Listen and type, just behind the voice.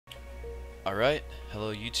Alright,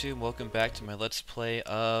 hello YouTube, welcome back to my Let's Play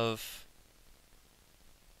of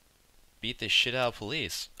Beat the Shit Out of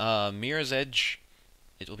Police. Mirror's Edge,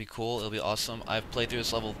 it will be cool, it'll be awesome. I've played through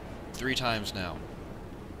this level 3 times now.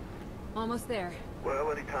 Almost there.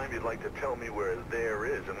 Well, anytime you'd like to tell me where there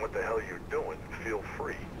is and what the hell you're doing, feel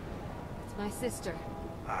free. It's my sister.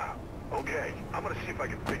 Okay. I'm gonna see if I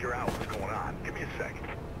can figure out what's going on. Give me a second.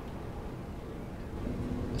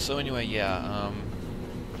 So anyway, yeah,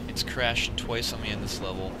 it's crashed twice on me in this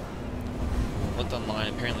level. Looked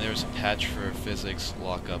online, apparently there was a patch for a physics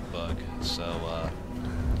lockup bug, so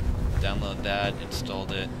download that,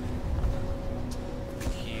 installed it.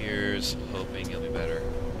 Here's hoping it'll be better.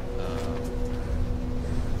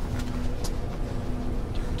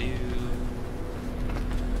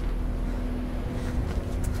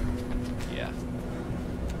 Yeah.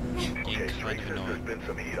 Okay, Drake says there's been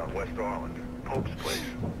some heat on West Arland. Pope's place.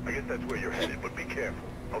 I guess that's where you're headed, but be careful.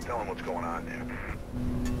 I'll tell him what's going on there.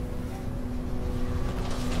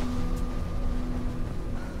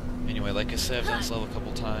 Anyway, like I said, I've done this level a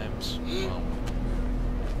couple times. Well,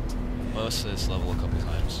 most of this level a couple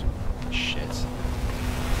times. Shit.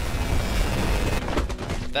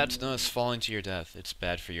 That's known as falling to your death. It's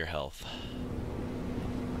bad for your health.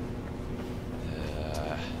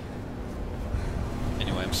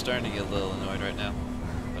 Anyway, I'm starting to get a little annoyed right now,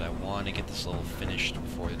 but I want to get this level finished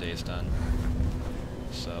before the day's done.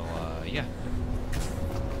 So, yeah.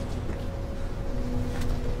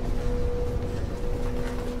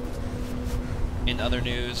 In other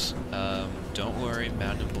news, don't worry,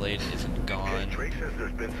 Mountain Blade isn't gone. Okay, Drake says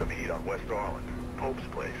there's been some heat on West Arland. Pope's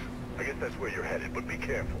place. I guess that's where you're headed, but be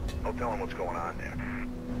careful. I'll tell him what's going on there.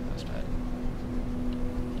 That's bad.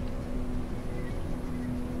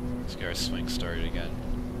 Let's get our swing started again.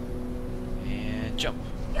 And jump.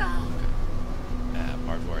 Ah,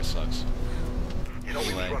 barbed wire sucks. You know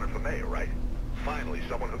he was running for mayor, right? Finally,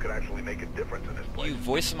 someone who could actually make a difference in this place. You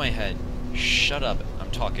voice in my head. Shut up,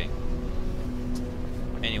 I'm talking.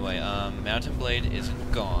 Anyway, Mountain Blade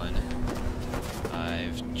isn't gone.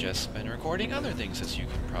 I've just been recording other things, as you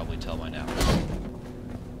can probably tell by now. Anyway,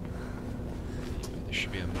 there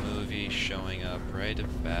should be a movie showing up right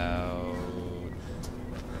about...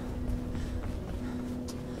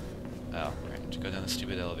 Oh, right. To go down the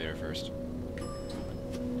stupid elevator first.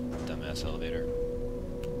 Dumbass elevator.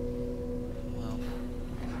 Well,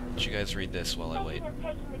 let you guys read this while I wait. Thinking of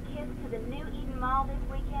taking the kids to the New Eden Mall this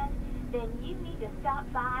weekend? Then you need to stop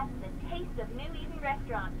by the Taste of New Eden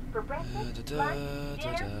restaurant for breakfast, lunch,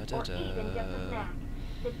 dinner, or even just a snack.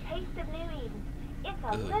 The Taste of New Eden. It's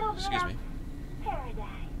a little bit of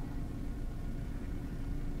paradise.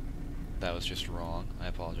 That was just wrong. I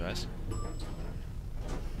apologize.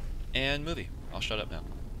 And movie. I'll shut up now.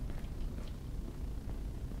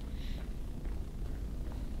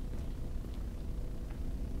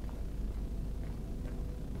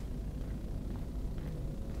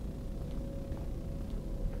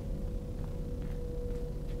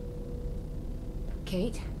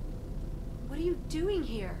 Kate? What are you doing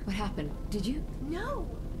here? What happened? Did you? No!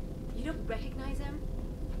 You don't recognize him?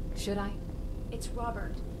 Should I? It's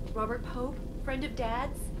Robert. Robert Pope, friend of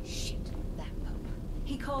Dad's. Shit, that Pope.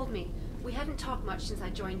 He called me. We hadn't talked much since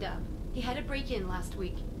I joined up. He had a break-in last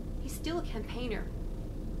week. He's still a campaigner.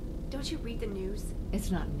 Don't you read the news? It's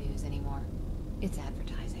not news anymore. It's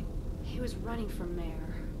advertising. He was running for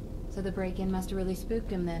mayor. So the break-in must have really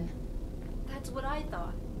spooked him then. That's what I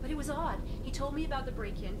thought. But it was odd. He told me about the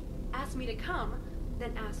break-in, asked me to come,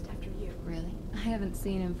 then asked after you. Really? I haven't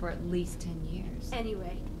seen him for at least 10 years.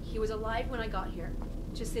 Anyway, he was alive when I got here.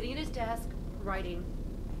 Just sitting at his desk, writing.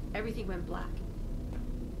 Everything went black.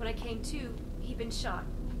 When I came to, he'd been shot.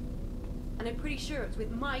 And I'm pretty sure it's with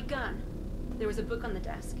my gun. There was a book on the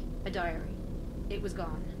desk, a diary. It was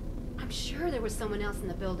gone. I'm sure there was someone else in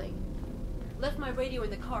the building. Left my radio in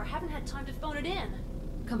the car, haven't had time to phone it in.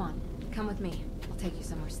 Come on, come with me. I'll take you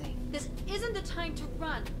somewhere safe. This isn't the time to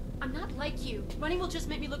run. I'm not like you. Running will just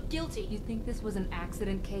make me look guilty. You think this was an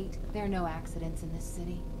accident, Kate? There are no accidents in this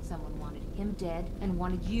city. Someone wanted him dead and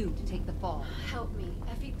wanted you to take the fall. Help me,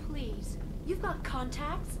 Effie, please. You've got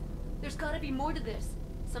contacts. There's gotta be more to this.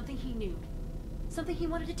 Something he knew. Something he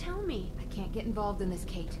wanted to tell me. I can't get involved in this,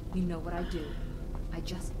 Kate. You know what I do. I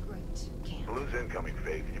just can't. Blue's incoming,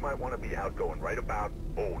 Faith. You might want to be outgoing right about,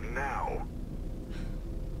 now.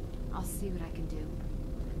 I'll see what I can do.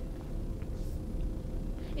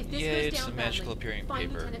 If this Yeah, goes it's down the magical badly, appearing find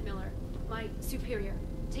paper. Lieutenant Miller, my superior.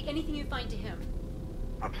 Take anything you find to him.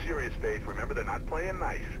 I'm serious, Faith. Remember, they're not playing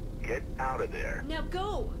nice. Get out of there. Now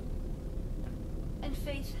go! And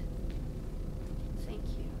Faith, thank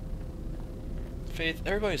you. Faith,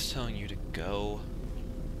 everybody's telling you to go.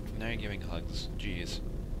 Now are you giving hugs? Jeez.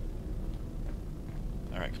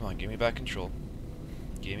 Alright, come on, give me back control.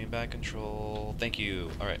 Give me back control. Thank you.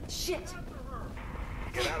 Alright. Shit!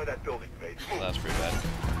 Get out of that building, Faith. Well, that's pretty bad.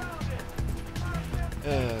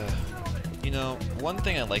 You know, one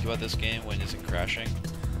thing I like about this game when it isn't crashing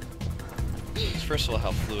is, first of all,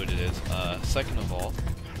 how fluid it is. Second of all,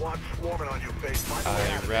 SWAT swarming on you, Faith. Find a way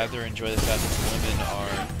out I of rather enjoy the fact that the women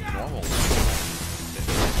are normal.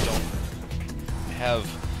 They don't have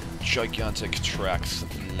gigantic tracts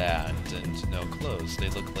of land and no clothes. They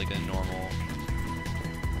look like a normal,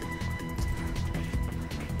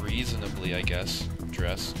 reasonably, I guess,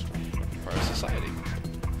 dressed part of society.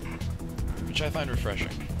 Which I find refreshing.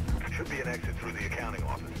 there. Should be an exit through the accounting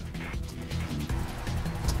office.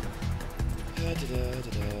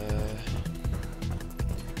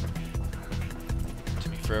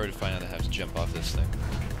 Took me forever to find out I have to jump off this thing.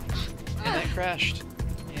 And I crashed.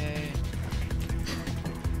 Yay.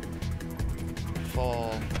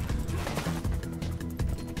 Fall.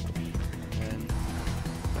 And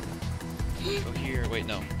go here. Wait,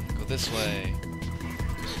 no. Go this way.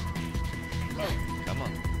 Come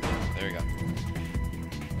on. There we go.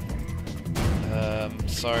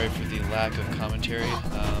 Sorry for the lack of commentary.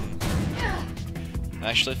 I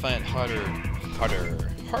actually find it harder to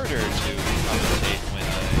commentate when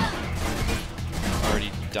I've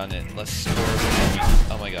already done it. Less spur of the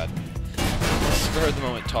moment. Oh my god. Less spur of the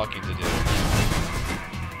moment talking to do.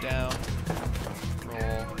 Down.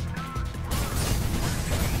 Roll.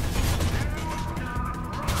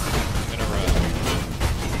 I'm gonna run.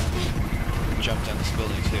 Jump down this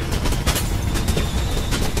building too.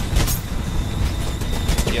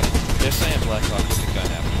 Yep, they're saying Black Hawk with a gun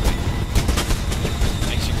after me.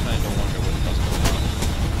 Makes you kind of wonder what the hell's going on.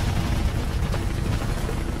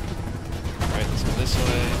 Alright, let's go this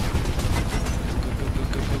way.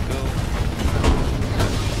 Go.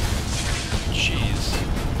 Jeez.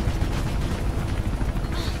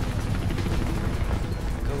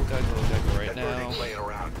 Go right That now. birdie's laying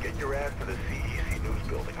around. Get your ass to the CEC News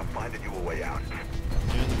building. I'm finding you a way out.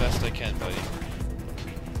 Doing the best I can, buddy.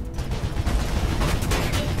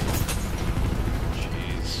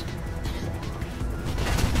 Jeez.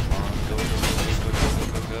 Come on,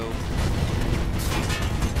 go.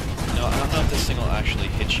 No, I don't know if this thing will actually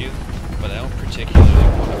hit you, but I don't particularly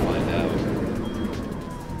want to find out.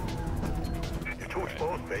 You're too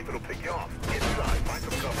exposed, Faith. It'll pick you off. Inside. Find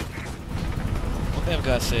some cover. One thing I've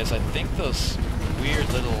got to say is I think those weird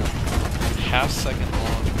little half-second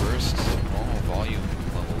long bursts of normal volume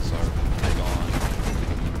levels are gone.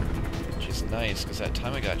 Which is nice, because that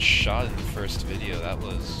time I got shot in the first video,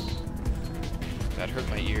 that hurt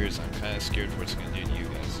my ears. I'm kind of scared for what it's going to do to you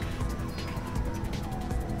guys.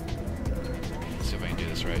 Let's see if I can do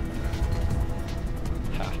this right.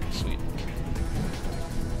 Ha, sweet.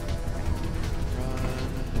 Run.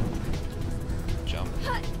 Jump.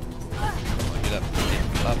 Get up.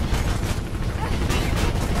 Get up.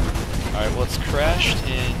 Alright, well, it's crashed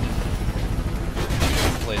in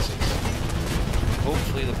two places.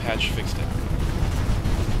 Hopefully the patch fixed it.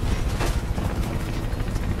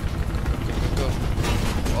 Go.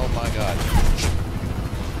 Oh my god.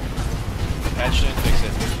 Patch didn't fix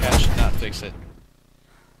it. Patch did not fix it.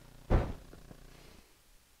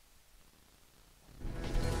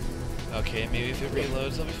 Okay, maybe if it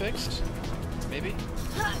reloads, it'll be fixed? Maybe?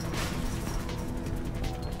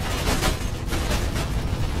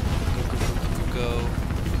 Go.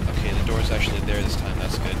 Okay, the door's actually there this time,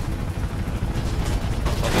 that's good.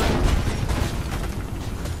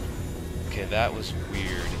 Okay, that was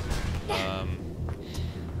weird.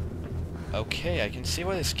 Okay, I can see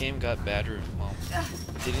why this game got bad well,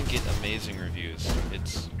 didn't get amazing reviews.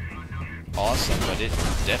 It's awesome, but it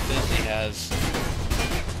definitely has...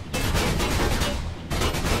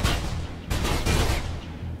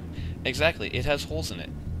 Exactly, it has holes in it.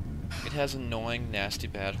 It has annoying, nasty,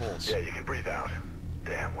 bad holes. Yeah, you can breathe out.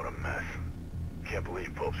 Damn, what a mess. Can't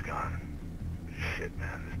believe Pope's gone. Shit,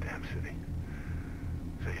 man, this damn city.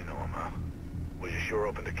 So you know him, huh? Well, you sure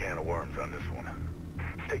opened a can of worms on this one.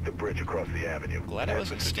 Take the bridge across the avenue. Glad I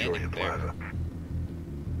wasn't standing there.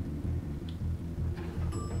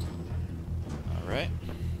 Alright.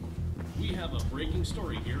 We have a breaking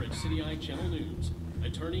story here at City Eye Channel News.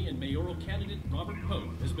 Attorney and mayoral candidate Robert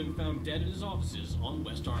Pope has been found dead at his offices on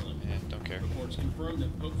West Arlen. Yeah, don't care. Reports confirm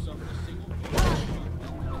that Pope suffered a single...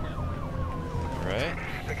 Alright.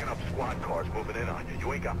 Picking up squad cars moving in on you.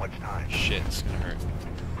 You ain't got much time. Shit, it's gonna hurt.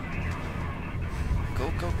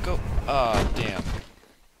 Go. Ah, damn.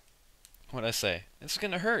 What'd I say? It's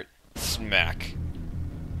gonna hurt. Smack.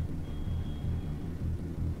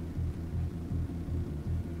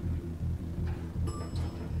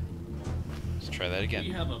 try that again.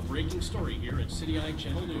 We have a breaking story here at City Eye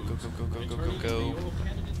Channel News. Go.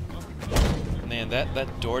 Man,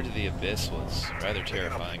 that door to the abyss was rather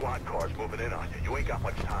terrifying. Squad cars moving in on you. You ain't got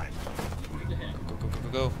much time.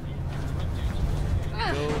 Go.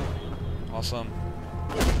 Go. Awesome.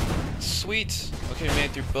 Sweet. Okay, we made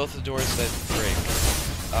it through both the doors that break.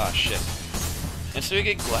 Ah, shit. And so we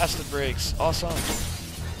get blasted brakes. Awesome.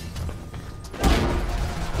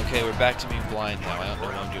 Okay, we're back to being blind now. I don't know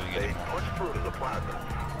what I'm doing anymore. I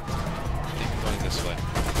think I'm going this way.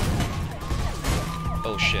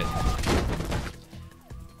 Oh, shit.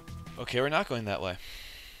 Okay, we're not going that way.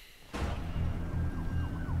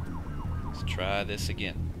 Let's try this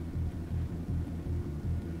again.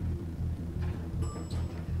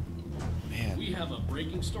 Man. We have a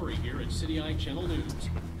breaking story here at City Eye Channel News.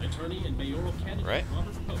 Attorney and mayoral candidate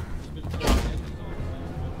Robert Pope has been found dead in his office.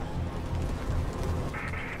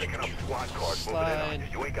 Picking up squad cars moving in on you.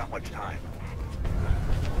 You ain't got much time.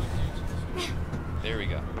 There we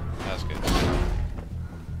go. That was good.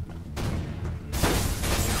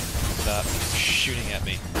 Stop shooting at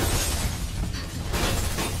me.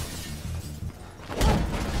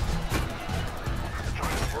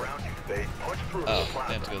 Oh,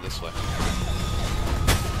 they have to go this way.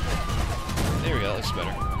 There we go, that looks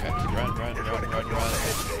better. Okay, run.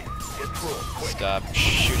 Stop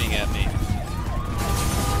shooting at me.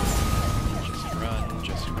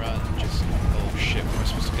 Just run. Oh shit, where am I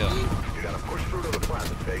supposed to go? You gotta push through to the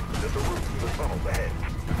plaza, Faith. There's a route through the tunnels ahead.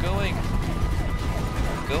 I'm going.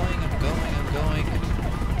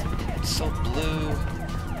 It's so blue.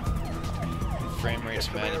 Frame rate's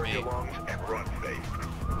mad at me. And run, Faith.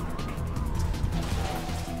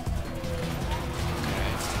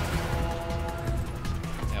 Okay.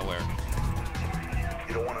 Now where?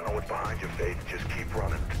 You don't want to know what's behind you, Faith. Just keep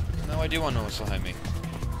running. No, I do want to know what's behind me.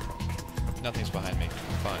 Nothing's behind me. I'm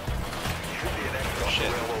fine. Should be an exit on Shit.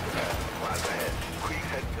 the rail overpass. Plaza ahead. Creek's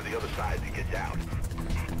heading to the other side to get down.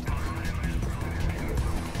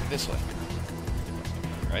 This way.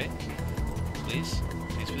 Right? Please?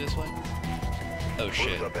 Please be this way? Oh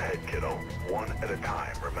shit. Move up ahead, kiddo. One at a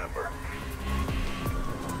time, remember.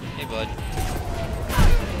 Hey bud.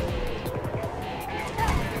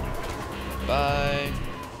 Bye.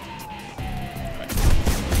 Alright.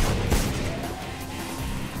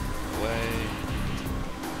 Away.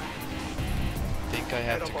 I think I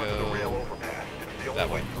have to go that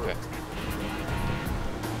way. Okay.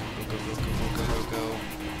 Go.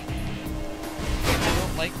 I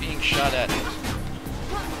don't like being shot at.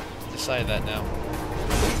 Decided that now.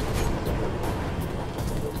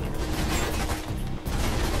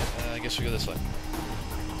 I guess we go this way.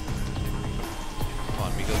 Come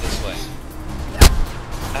on, we go this way.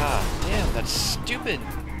 Ah, damn, that's stupid.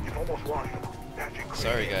 You've almost lost him. Patching Creek.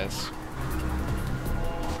 Sorry, guys.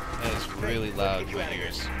 That is really loud in my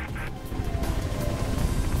ears. This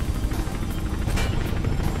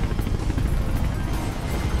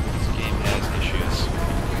game has issues.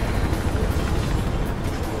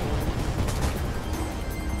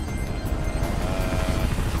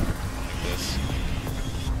 Like this.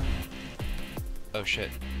 Oh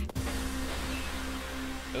shit.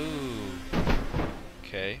 Ooh.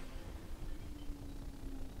 Okay.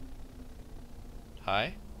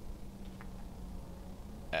 Hi?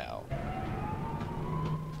 Ow.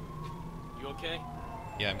 You okay?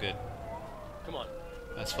 Yeah, I'm good. Come on.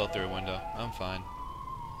 I just fell through a window. I'm fine.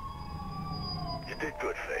 You did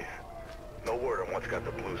good, Faith. No word on what's got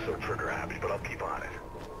the blues so trigger happy, but I'll keep on it.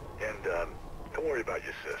 And, don't worry about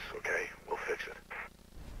your sis, okay? We'll fix it.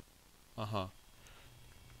 Uh-huh.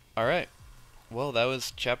 Alright. Well, that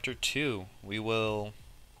was chapter 2. We will...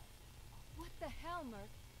 What the hell, Merc?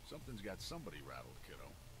 Something's got somebody rattled,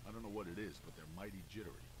 kiddo. I don't know what it is, but they're mighty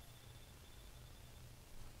jittery.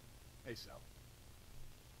 Hey, Sal.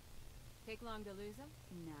 Take long to lose him?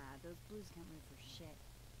 Nah, those blues can't move for shit.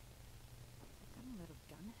 I'm a little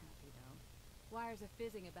gun happy, though. Wires are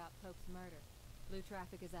fizzing about Pope's murder. Blue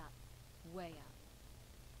traffic is up. Way up.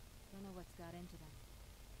 Don't know what's got into them.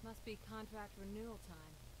 Must be contract renewal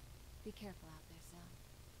time. Be careful out there, Sal.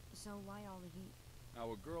 So why all the heat?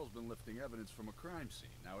 Our girl's been lifting evidence from a crime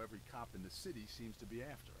scene. Now every cop in the city seems to be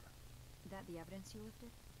after her. That the evidence you lifted?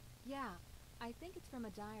 Yeah, I think it's from a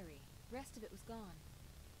diary. Rest of it was gone.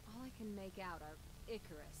 All I can make out are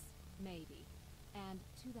Icarus, maybe, and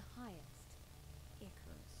to the highest.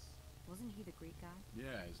 Icarus. Wasn't he the Greek guy?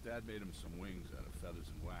 Yeah, his dad made him some wings out of feathers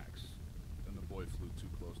and wax. Then the boy flew too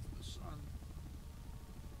close to the sun.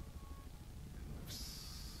 And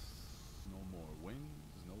no more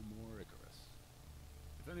wings, no more Icarus.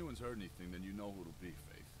 If anyone's heard anything, then you know who it'll be,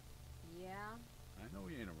 Faith. Yeah? I know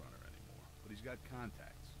he ain't a runner anymore, but he's got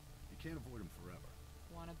contacts. You can't avoid him forever.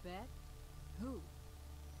 Wanna bet? Who?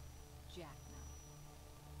 Jack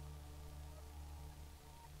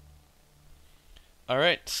now.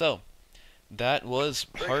 Alright, so that was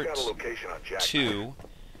Drake's part got a location on Jack 2,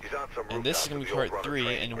 He's on some and this is rooftop going to of be the part old 3,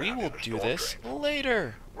 runner and we training will ground do near the this storm drains.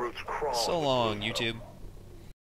 later. Routes crawling So with long, blues, though. YouTube.